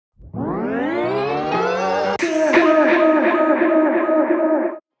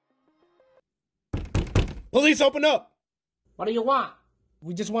Police, open up! What do you want?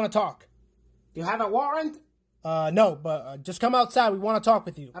 We just want to talk. Do you have a warrant? No, but just come outside. We want to talk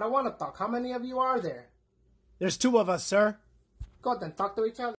with you. I don't want to talk. How many of you are there? There's 2 of us, sir. Go then, talk to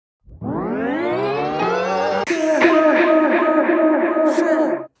each other.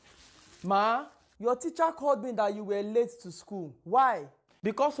 Ma, your teacher called me that you were late to school. Why?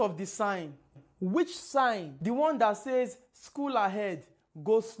 Because of the sign. Which sign? The one that says, school ahead,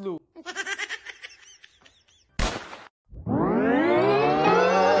 go slow.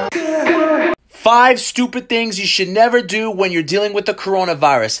 Five stupid things you should never do when you're dealing with the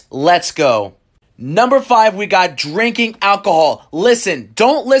coronavirus. Let's go. Number 5, we got drinking alcohol. Listen,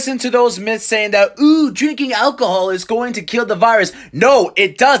 don't listen to those myths saying that, drinking alcohol is going to kill the virus. No,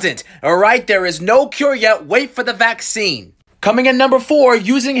 it doesn't. All right, there is no cure yet. Wait for the vaccine. Coming in number 4,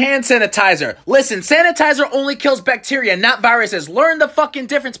 using hand sanitizer. Listen, sanitizer only kills bacteria, not viruses. Learn the fucking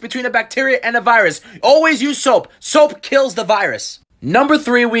difference between a bacteria and a virus. Always use soap. Soap kills the virus. Number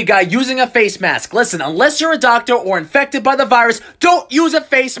 3, we got using a face mask. Listen, unless you're a doctor or infected by the virus, don't use a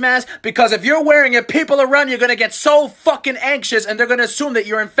face mask, because if you're wearing it, people around you are going to get so fucking anxious and they're going to assume that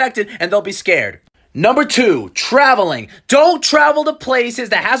you're infected and they'll be scared. Number 2, traveling. Don't travel to places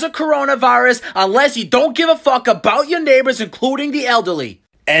that has a coronavirus unless you don't give a fuck about your neighbors, including the elderly.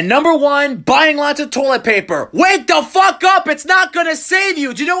 And number 1, buying lots of toilet paper. Wake the fuck up! It's not going to save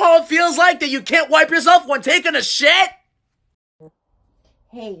you! Do you know how it feels like that you can't wipe yourself when taking a shit?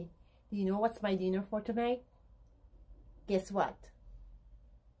 Hey, do you know what's my dinner for tonight? Guess what?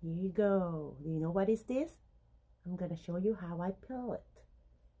 Here you go. Do you know what is this? I'm gonna show you how I peel it.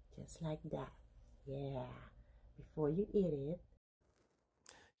 Just like that. Yeah. Before you eat it.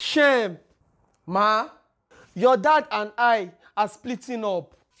 Shame. Ma, your dad and I are splitting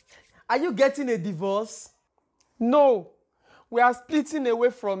up. Are you getting a divorce? No. We are splitting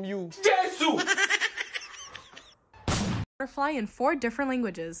away from you. Jesus! Butterfly in 4 different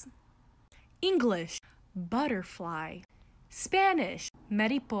languages. English, butterfly. Spanish,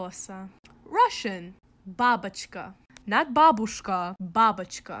 mariposa. Russian, babushka. Not babushka,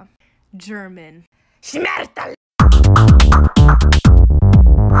 babushka. German, Schmertal.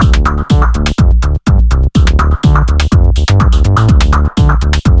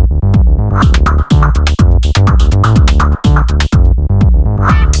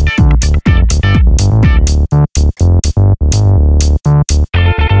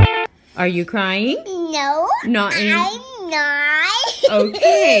 Are you crying? No, Not any... I'm not.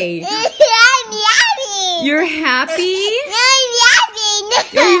 Okay. I'm laughing. You're happy? I'm laughing.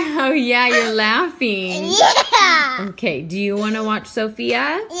 Oh yeah, you're laughing. Yeah. Okay, do you want to watch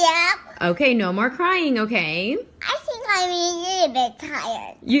Sophia? Yeah. Okay, no more crying, okay? I think I'm a little bit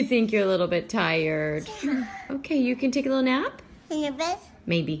tired. You think you're a little bit tired. Okay, you can take a little nap? A little bit?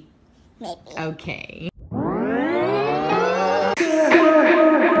 Maybe. Maybe. Okay.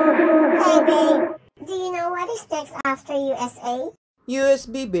 Hey, babe. Do you know what is next after USA?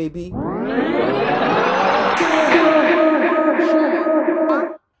 USB, baby.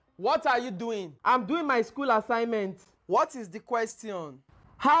 What are you doing? I'm doing my school assignment. What is the question?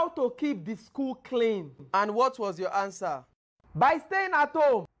 How to keep the school clean. And what was your answer? By staying at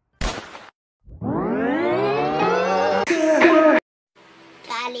home.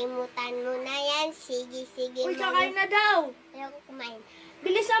 Kalimutan mo na yan. Sige. Uy, kakain na daw. Ayoko kumain.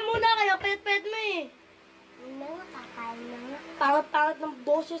 Bilisan mo na, kaya pet-pet mo eh. Ano, kakain na nga. Pangat-pangat ng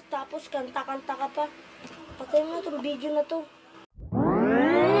boses, tapos kanta-kanta ka pa. Patayin mo na itong video na to.